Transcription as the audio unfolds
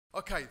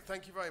Okay,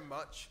 thank you very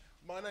much.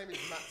 My name is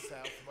Matt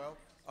Southwel.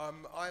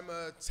 I'm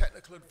a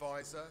technical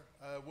advisor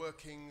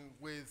working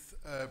with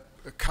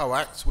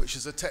COACT, which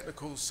is a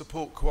technical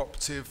support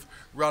cooperative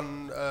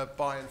run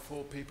by and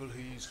for people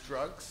who use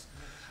drugs.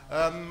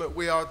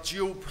 We are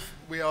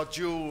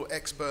dual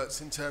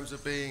experts in terms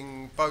of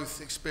being both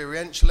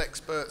experiential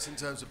experts in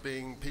terms of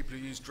being people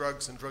who use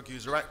drugs and drug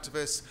user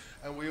activists,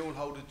 and we all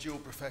hold a dual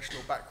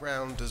professional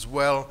background as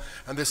well,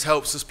 and this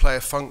helps us play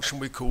a function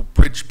we call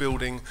bridge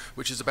building,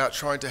 which is about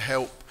trying to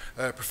help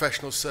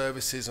professional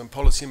services and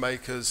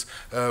policymakers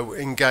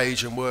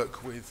engage and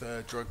work with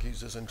drug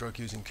users and drug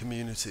using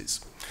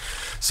communities.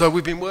 So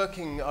we've been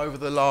working over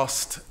the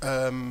last,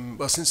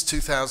 well, since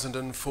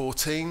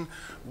 2014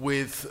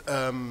 with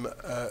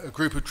a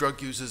group of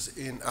drug users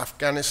in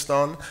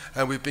Afghanistan,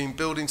 and we've been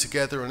building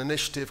together an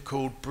initiative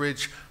called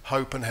Bridge,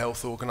 Hope and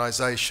Health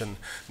Organisation.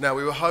 Now,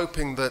 we were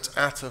hoping that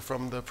Atta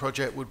from the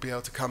project would be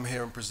able to come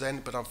here and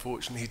present, but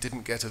unfortunately he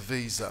didn't get a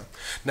visa.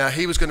 Now,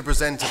 he was going to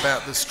present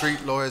about the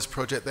Street Lawyers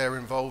project they're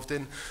involved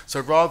in, so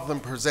rather than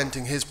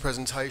presenting his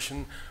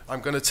presentation,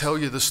 I'm going to tell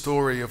you the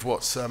story of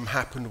what's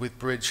happened with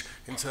Bridge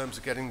in terms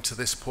of getting to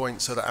this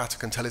point so that Atta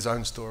can tell his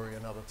own story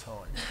another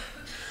time.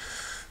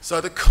 So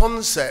the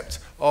concept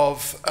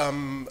of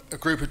a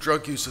group of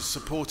drug users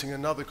supporting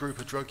another group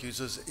of drug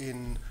users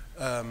in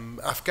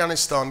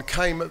Afghanistan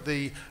came at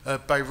the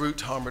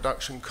Beirut Harm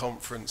Reduction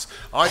Conference.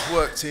 I'd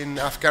worked in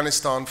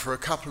Afghanistan for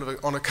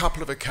on a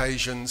couple of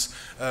occasions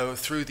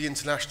through the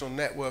international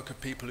network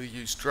of people who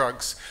use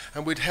drugs,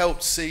 and we'd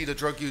helped seed a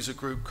drug user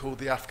group called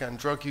the Afghan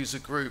Drug User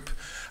Group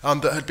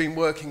that had been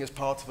working as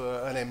part of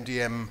an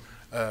MDM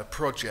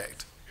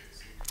project.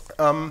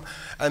 And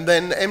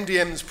then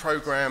MDM's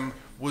program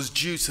was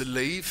due to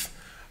leave,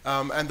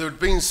 and there had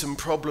been some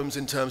problems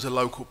in terms of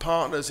local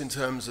partners, in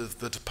terms of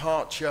the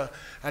departure,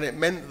 and it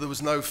meant that there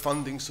was no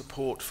funding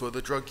support for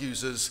the drug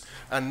users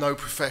and no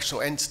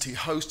professional entity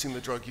hosting the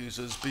drug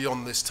users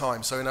beyond this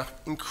time. So in an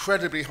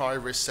incredibly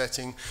high-risk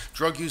setting,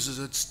 drug users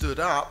had stood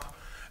up,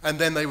 and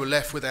then they were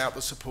left without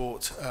the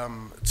support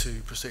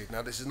to proceed.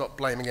 Now, this is not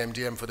blaming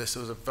MDM for this. It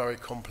was a very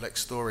complex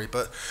story,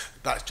 but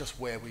that's just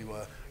where we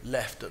were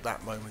left at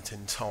that moment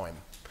in time.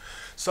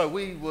 So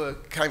we were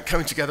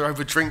coming together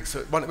over drinks.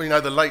 We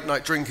know the late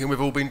night drinking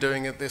we've all been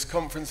doing at this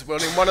conference.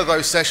 Well, in one of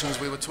those sessions,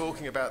 we were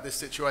talking about this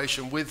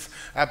situation with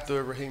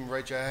Abdur Rahim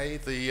Rejaei,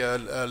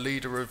 the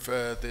leader of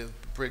the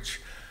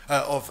bridge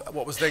of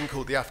what was then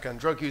called the Afghan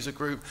Drug User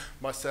Group,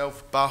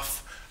 myself,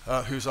 Buff,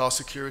 who's our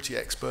security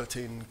expert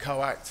in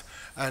COACT,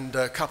 and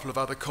a couple of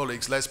other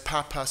colleagues, Les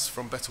Papas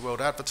from Better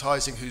World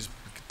Advertising, who's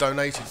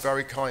donated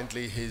very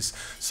kindly his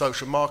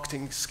social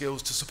marketing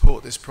skills to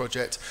support this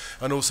project,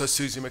 and also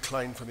Susie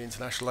McLean from the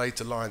International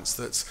AIDS Alliance,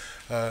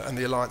 and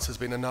the Alliance has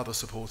been another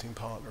supporting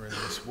partner in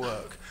this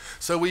work.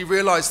 So we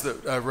realised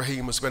that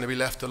Rahim was going to be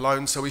left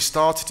alone, so we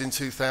started in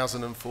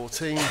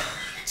 2014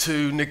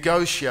 to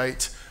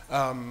negotiate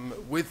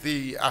with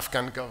the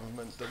Afghan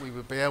government that we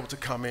would be able to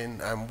come in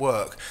and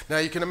work. Now,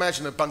 you can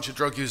imagine a bunch of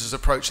drug users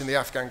approaching the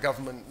Afghan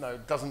government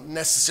doesn't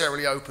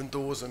necessarily open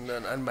doors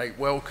and make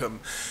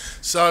welcome.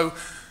 So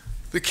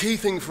the key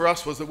thing for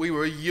us was that we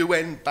were a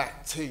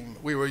UN-backed team.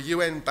 We were a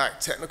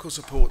UN-backed technical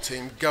support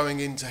team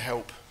going in to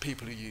help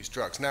people who use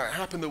drugs. Now, it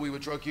happened that we were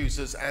drug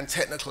users and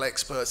technical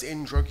experts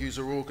in drug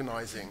user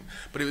organising,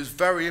 but it was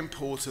very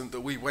important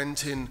that we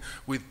went in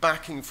with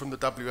backing from the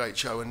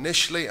WHO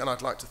initially, and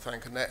I'd like to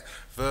thank Annette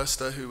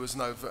Verster, who was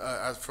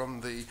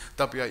from the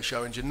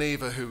WHO in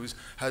Geneva, who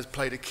has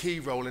played a key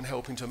role in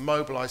helping to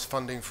mobilise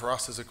funding for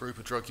us as a group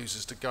of drug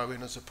users to go in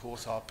and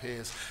support our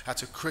peers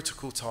at a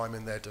critical time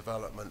in their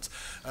development.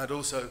 And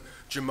also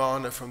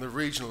Jumana from the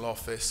regional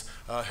office,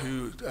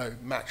 who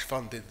match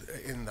funded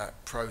in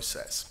that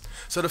process.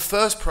 So the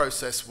first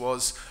process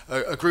was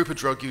a group of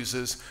drug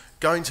users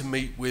going to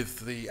meet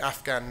with the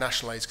Afghan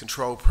National AIDS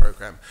Control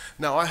Program.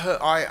 Now,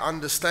 I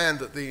understand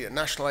that the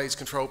National AIDS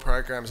Control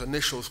Program's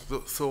initial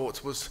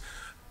thought was,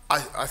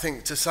 I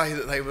think to say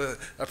that they were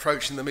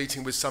approaching the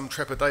meeting with some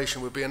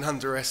trepidation would be an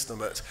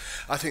underestimate.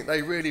 I think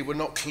they really were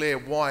not clear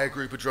why a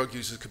group of drug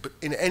users could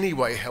in any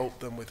way help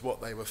them with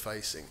what they were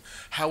facing.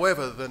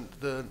 However,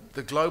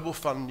 the global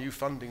new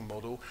funding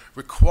model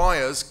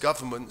requires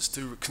governments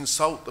to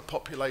consult the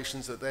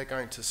populations that they're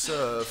going to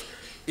serve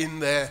in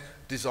their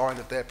design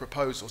of their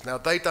proposals. Now,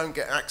 they don't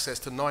get access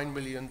to $9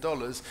 million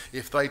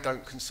if they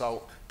don't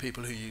consult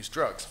people who use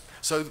drugs.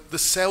 So the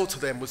sell to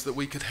them was that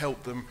we could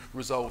help them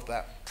resolve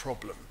that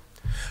problem.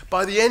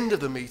 By the end of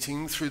the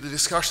meeting, through the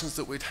discussions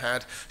that we'd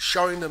had,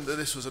 showing them that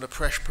this was a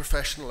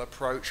professional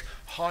approach,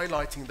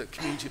 highlighting that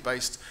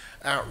community-based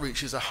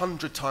outreach is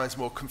 100 times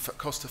more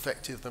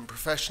cost-effective than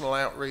professional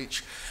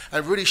outreach,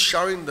 and really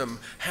showing them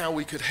how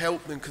we could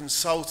help them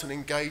consult and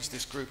engage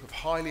this group of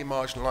highly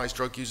marginalised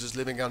drug users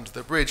living under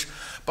the bridge.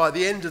 By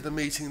the end of the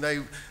meeting,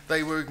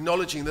 they were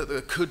acknowledging that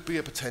there could be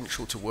a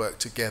potential to work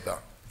together.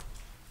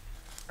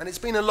 And it's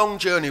been a long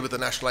journey with the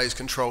National AIDS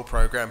Control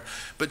Program,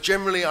 but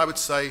generally I would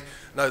say,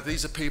 no,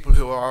 these are people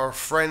who are our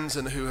friends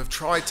and who have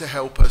tried to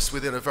help us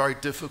within a very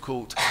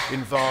difficult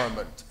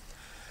environment.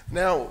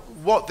 Now,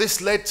 what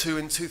this led to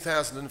in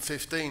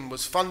 2015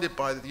 was funded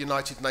by the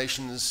United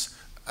Nations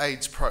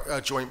AIDS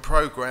joint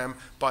program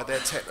by their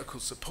technical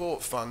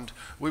support fund.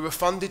 We were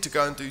funded to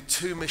go and do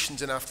 2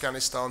 missions in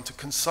Afghanistan to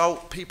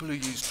consult people who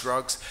use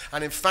drugs,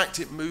 and in fact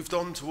it moved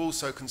on to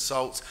also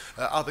consult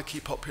other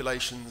key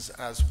populations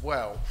as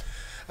well.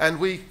 And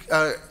we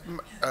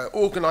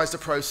organised a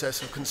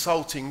process of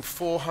consulting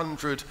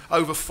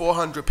over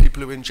 400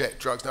 people who inject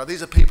drugs. Now,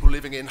 these are people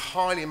living in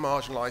highly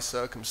marginalised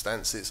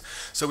circumstances.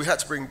 So we had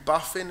to bring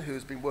Buff in,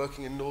 who's been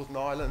working in Northern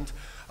Ireland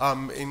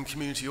in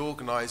community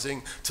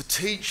organising, to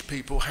teach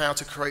people how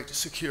to create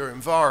secure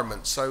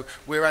environments. So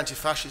we're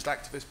anti-fascist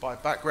activists by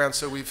background,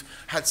 so we've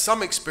had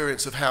some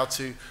experience of how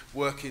to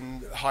work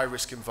in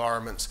high-risk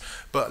environments.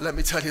 But let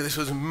me tell you, this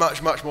was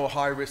much, much more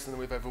high-risk than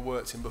we've ever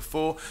worked in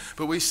before.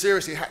 But we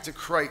seriously had to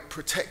create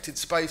protected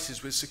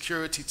spaces with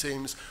security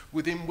teams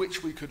within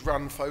which we could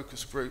run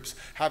focus groups,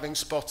 having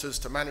spotters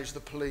to manage the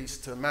police,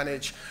 to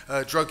manage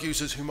drug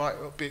users who might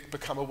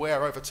become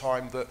aware over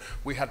time that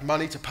we had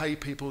money to pay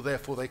people,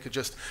 therefore they could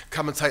just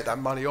come and take that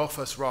money off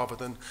us rather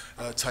than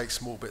take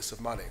small bits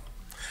of money.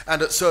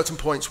 And at certain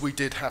points we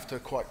did have to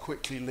quite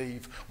quickly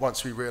leave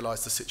once we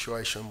realised the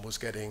situation was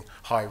getting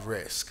high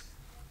risk.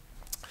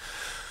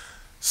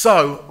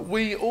 So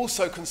we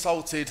also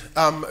consulted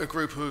a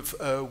group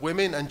of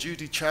women, and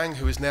Judy Chang,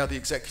 who is now the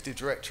executive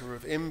director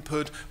of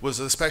INPUD, was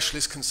a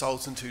specialist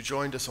consultant who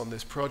joined us on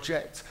this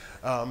project.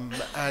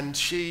 And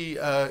she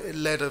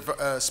led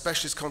a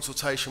specialist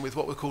consultation with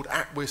what were called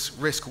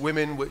at-risk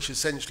women, which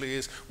essentially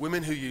is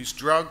women who use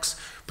drugs,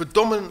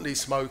 predominantly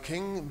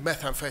smoking,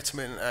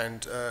 methamphetamine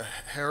and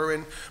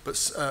heroin, but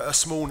a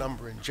small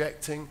number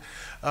injecting,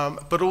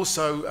 but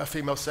also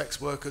female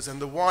sex workers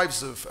and the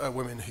wives of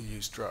women who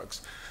use drugs.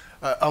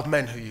 Of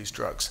men who use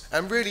drugs.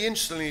 And really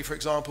interestingly, for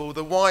example,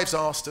 the wives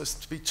asked us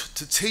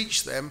to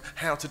teach them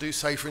how to do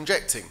safer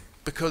injecting,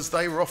 because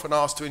they were often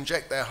asked to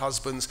inject their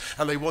husbands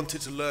and they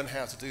wanted to learn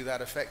how to do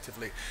that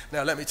effectively.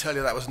 Now, let me tell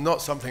you, that was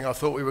not something I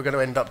thought we were going to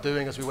end up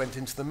doing as we went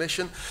into the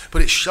mission,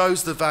 but it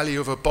shows the value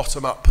of a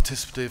bottom-up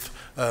participative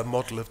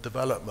model of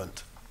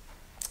development.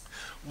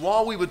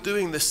 While we were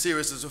doing this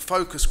series of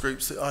focus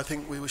groups that I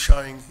think we were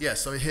showing,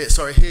 yes, sorry,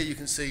 here you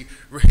can see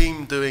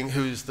Rahim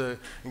who's the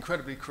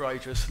incredibly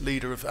courageous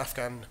leader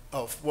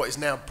of what is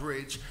now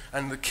Bridge,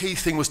 and the key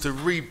thing was to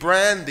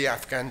rebrand the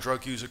Afghan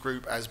drug user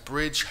group as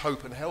Bridge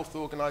Hope and Health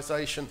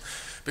Organisation,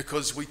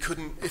 because we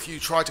couldn't, if you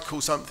try to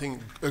call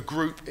something a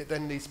group, it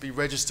then needs to be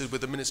registered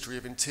with the Ministry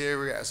of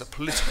Interior as a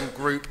political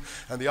group,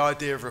 and the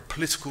idea of a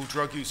political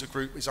drug user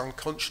group is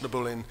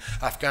unconscionable in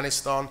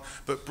Afghanistan.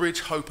 But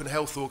Bridge Hope and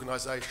Health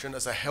Organisation,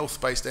 as a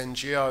health-based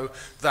NGO,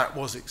 that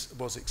was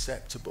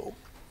acceptable.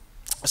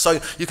 So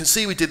you can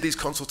see we did these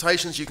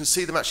consultations. You can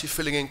see them actually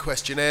filling in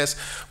questionnaires,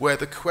 where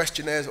the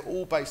questionnaires are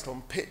all based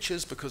on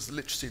pictures because the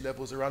literacy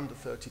levels are under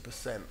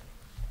 30%.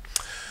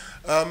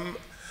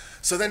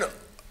 So then,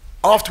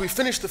 after we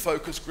finished the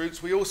focus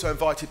groups, we also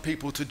invited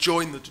people to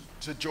join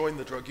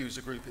the drug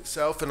user group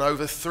itself, and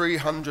over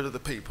 300 of the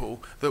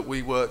people that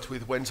we worked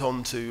with went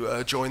on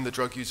to join the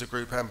drug user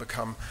group and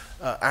become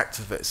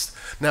activists.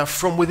 Now,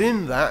 from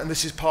within that, and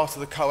this is part of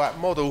the COAP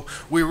model,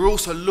 we were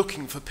also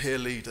looking for peer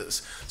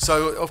leaders.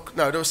 So,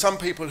 there were some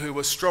people who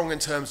were strong in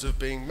terms of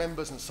being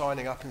members and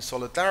signing up in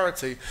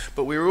solidarity,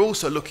 but we were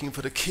also looking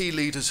for the key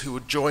leaders who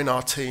would join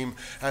our team,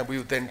 and we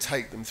would then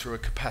take them through a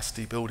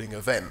capacity building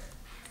event.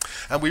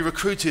 And we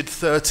recruited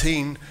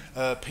 13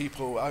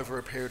 people over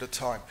a period of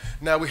time.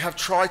 Now, we have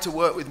tried to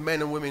work with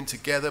men and women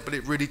together, but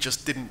it really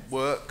just didn't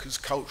work because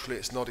culturally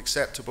it's not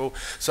acceptable.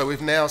 So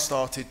we've now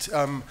started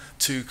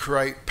to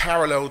create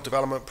parallel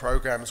development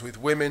programs with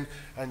women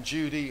and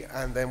Judy,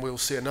 and then we'll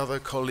see another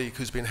colleague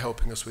who's been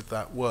helping us with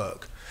that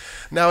work.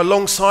 Now,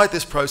 alongside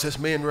this process,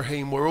 me and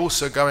Rahim were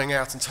also going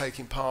out and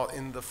taking part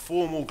in the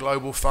formal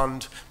Global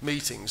Fund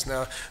meetings.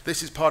 Now,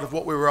 this is part of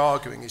what we were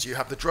arguing, is you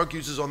have the drug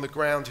users on the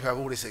ground who have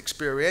all this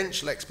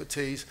experiential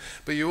expertise,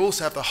 but you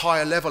also have the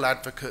higher level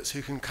advocates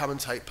who can come and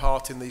take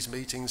part in these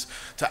meetings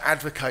to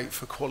advocate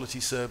for quality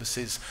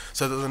services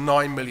so that the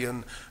 $9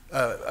 million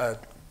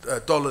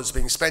dollars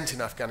being spent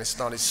in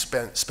Afghanistan is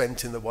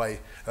spent in the way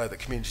that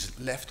communities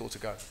left or to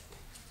go.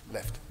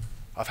 Left.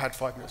 I've had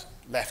 5 minutes.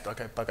 Left.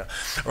 Okay, bugger.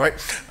 All right.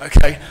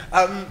 Okay.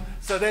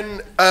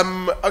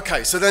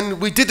 So then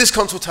we did this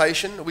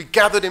consultation. We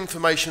gathered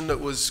information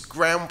that was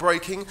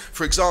groundbreaking.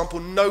 For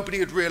example, nobody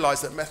had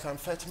realised that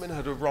methamphetamine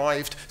had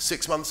arrived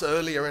 6 months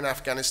earlier in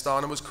Afghanistan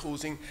and was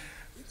causing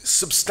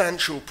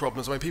substantial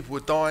problems. I mean, people were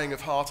dying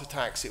of heart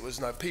attacks. It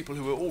was people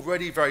who were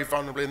already very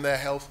vulnerable in their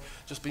health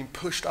just being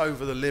pushed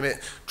over the limit.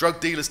 Drug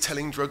dealers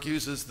telling drug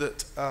users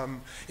that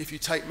if you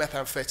take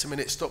methamphetamine,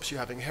 it stops you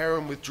having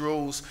heroin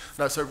withdrawals.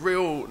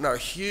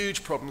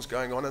 Huge problems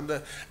going on. And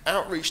the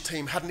outreach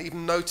team hadn't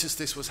even noticed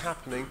this was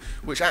happening,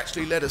 which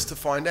actually led us to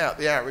find out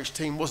the outreach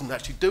team wasn't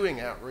actually doing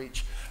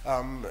outreach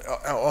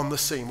on the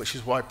scene, which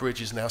is why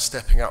Bridge is now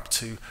stepping up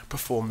to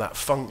perform that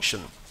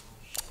function.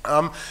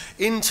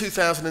 In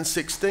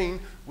 2016,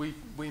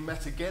 we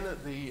met again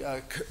at the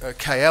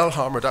KL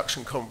Harm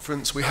Reduction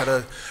Conference. We had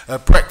a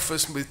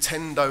breakfast with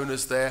 10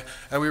 donors there,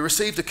 and we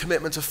received a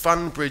commitment to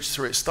fund Bridge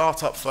through its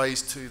startup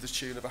phase to the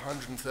tune of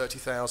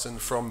 $130,000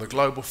 from the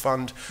Global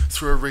Fund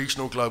through a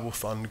regional Global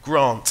Fund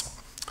grant.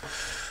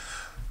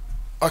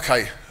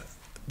 Okay,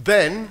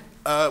 then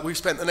we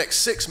spent the next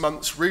 6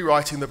 months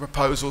rewriting the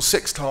proposal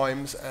 6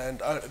 times,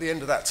 and at the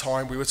end of that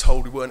time we were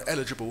told we weren't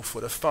eligible for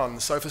the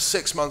fund. So for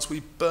 6 months we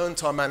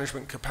burnt our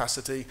management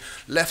capacity,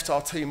 left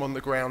our team on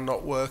the ground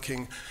not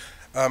working,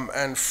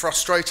 and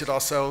frustrated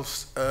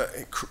ourselves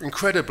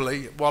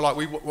incredibly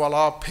while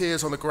our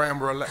peers on the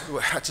ground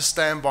had to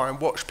stand by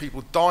and watch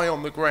people die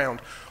on the ground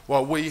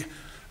while we,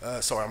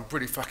 sorry, I'm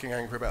pretty fucking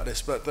angry about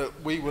this, but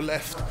that we were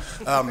left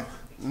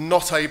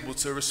not able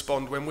to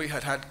respond when we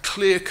had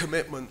clear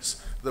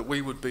commitments that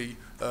we would be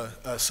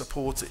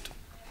supported.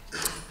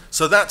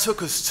 So that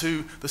took us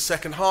to the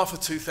second half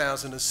of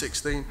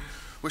 2016,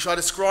 which I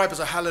describe as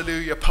a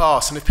hallelujah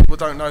pass. And if people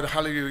don't know, the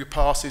hallelujah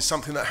pass is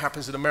something that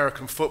happens in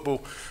American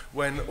football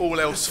when all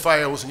else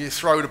fails and you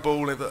throw the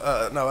ball in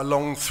a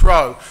long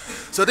throw.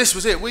 So this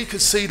was it. We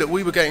could see that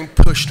we were getting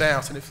pushed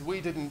out, and if we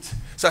didn't,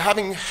 so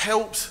having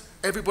helped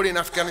everybody in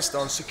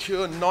Afghanistan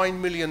secure $9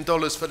 million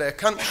for their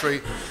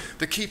country,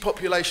 the key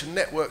population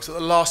networks at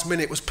the last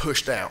minute was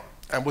pushed out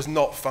and was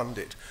not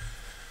funded.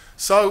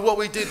 So what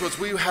we did was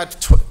we had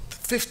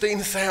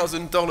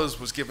 $15,000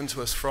 was given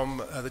to us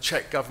from the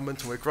Czech government,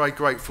 and we're very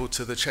grateful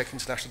to the Czech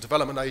International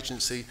Development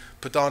Agency,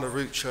 Podana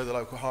Rucha, the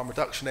local harm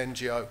reduction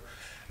NGO,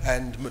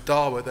 and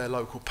Madawa, their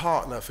local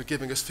partner, for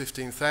giving us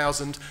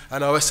 $15,000,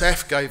 and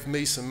OSF gave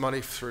me some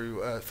money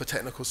through, for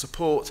technical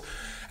support,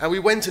 and we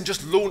went and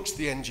just launched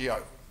the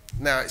NGO.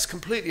 Now, it's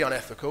completely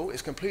unethical,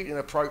 it's completely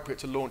inappropriate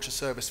to launch a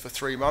service for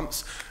 3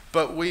 months,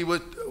 but we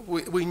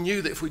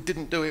knew that if we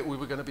didn't do it, we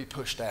were going to be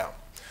pushed out.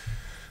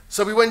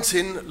 So we went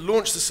in,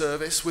 launched the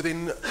service.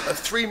 Within a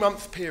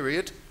 3-month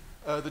period,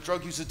 the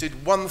drug user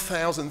did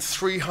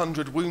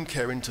 1,300 wound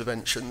care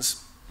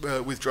interventions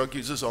with drug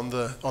users on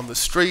the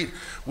street.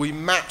 We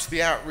mapped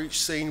the outreach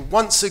scene,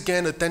 once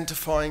again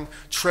identifying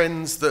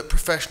trends that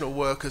professional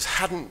workers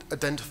hadn't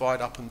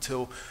identified up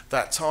until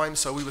that time.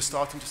 So we were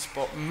starting to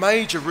spot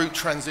major route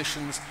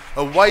transitions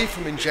away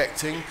from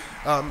injecting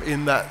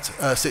in that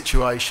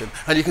situation.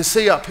 And you can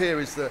see up here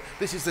is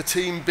this is the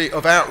team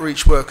of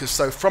outreach workers.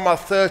 So from our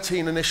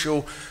 13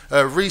 initial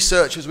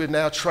researchers, we've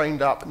now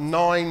trained up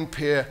 9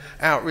 peer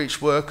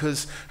outreach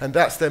workers, and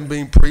that's them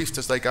being briefed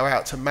as they go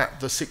out to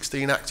map the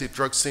 16 active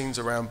drug scenes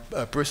around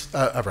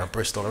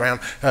Bristol,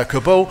 around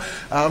Kabul.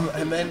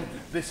 And then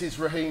this is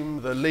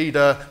Rahim, the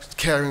leader,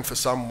 caring for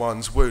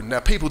someone's wound.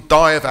 Now, people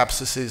die of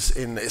abscesses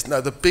in this. Now,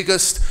 the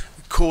biggest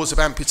cause of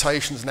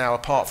amputations now,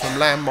 apart from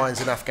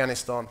landmines in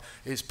Afghanistan,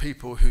 is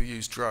people who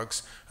use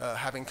drugs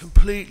having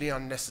completely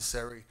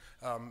unnecessary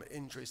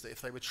injuries that,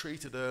 if they were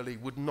treated early,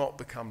 would not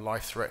become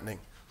life-threatening.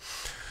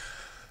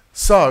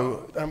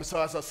 So as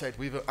I said,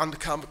 we've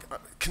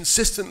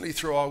consistently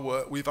through our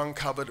work, we've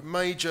uncovered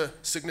major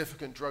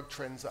significant drug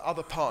trends that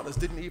other partners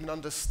didn't even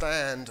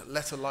understand,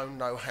 let alone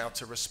know how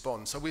to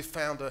respond. So we've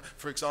found,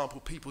 for example,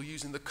 people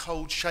using the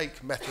cold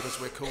shake method, as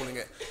we're calling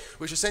it,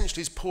 which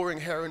essentially is pouring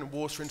heroin and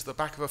water into the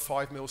back of a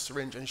 5mm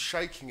syringe and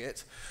shaking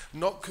it,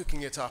 not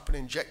cooking it up, and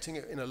injecting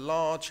it in a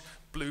large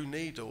blue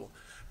needle,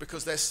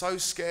 because they're so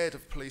scared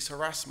of police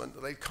harassment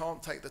that they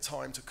can't take the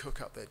time to cook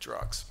up their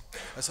drugs.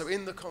 And so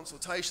in the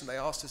consultation, they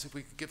asked us if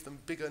we could give them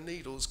bigger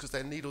needles because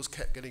their needles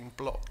kept getting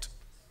blocked.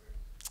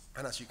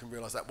 And as you can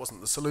realize, that wasn't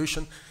the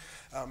solution.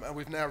 And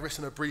we've now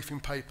written a briefing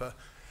paper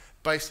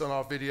based on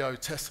our video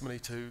testimony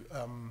to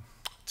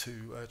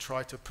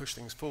try to push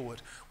things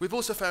forward. We've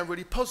also found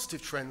really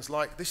positive trends,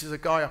 like this is a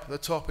guy up at the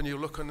top, and you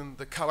look on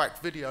the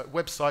COACT video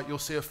website, you'll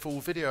see a full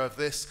video of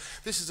this.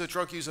 This is a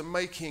drug user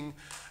making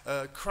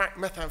crack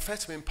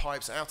methamphetamine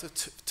pipes out of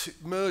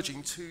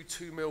merging two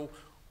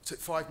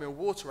 5mm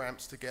water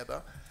amps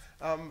together,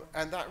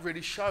 and that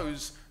really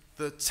shows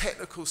the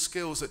technical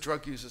skills that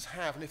drug users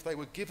have, and if they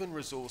were given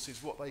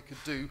resources, what they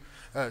could do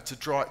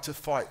to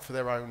fight for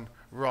their own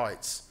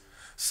rights.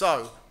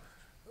 So,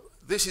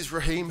 this is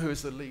Rahim, who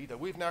is the leader.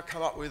 We've now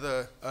come up with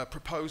a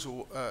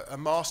proposal, a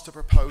master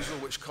proposal,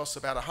 which costs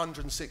about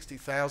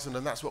 $160,000,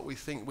 and that's what we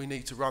think we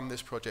need to run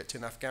this project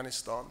in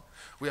Afghanistan.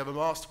 We have a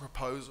master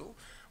proposal.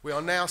 We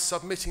are now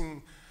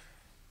submitting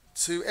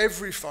to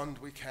every fund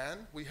we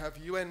can. We have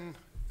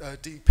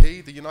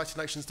UNDP, the United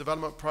Nations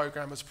Development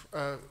Programme,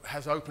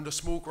 has opened a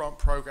small grant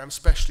programme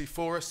specially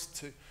for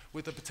us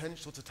with the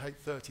potential to take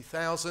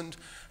 30,000,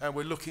 and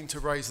we're looking to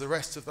raise the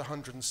rest of the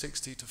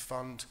 160 to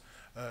fund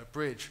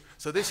Bridge.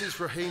 So this is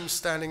Rahim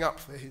standing up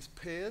for his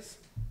peers.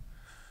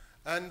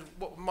 And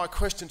my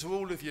question to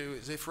all of you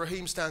is, if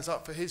Rahim stands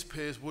up for his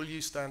peers, will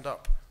you stand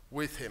up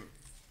with him?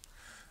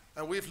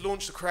 And we've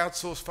launched a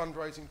crowdsourced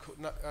fundraising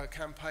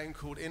campaign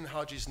called In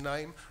Haj's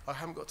Name. I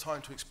haven't got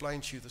time to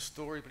explain to you the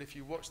story, but if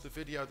you watch the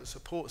video that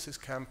supports this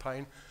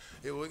campaign,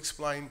 it will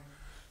explain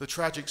the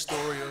tragic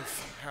story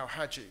of how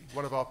Haji,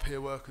 one of our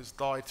peer workers,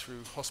 died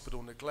through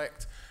hospital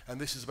neglect,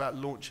 and this is about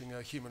launching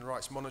a human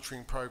rights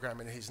monitoring program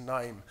in his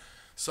name.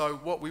 So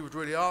what we would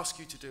really ask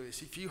you to do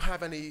is, if you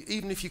have any,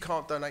 even if you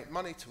can't donate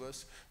money to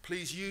us,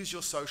 please use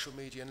your social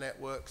media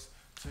networks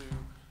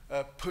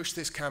to push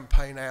this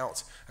campaign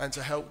out and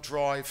to help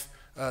drive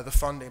the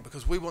funding,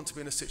 because we want to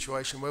be in a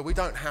situation where we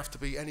don't have to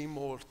be any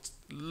more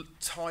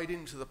tied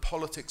into the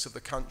politics of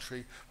the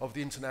country, of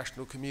the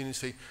international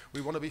community.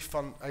 We want to be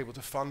able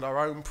to fund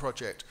our own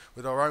project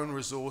with our own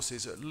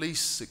resources, at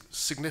least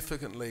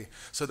significantly,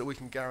 so that we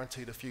can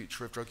guarantee the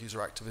future of drug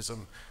user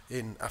activism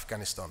in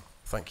Afghanistan.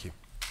 Thank you.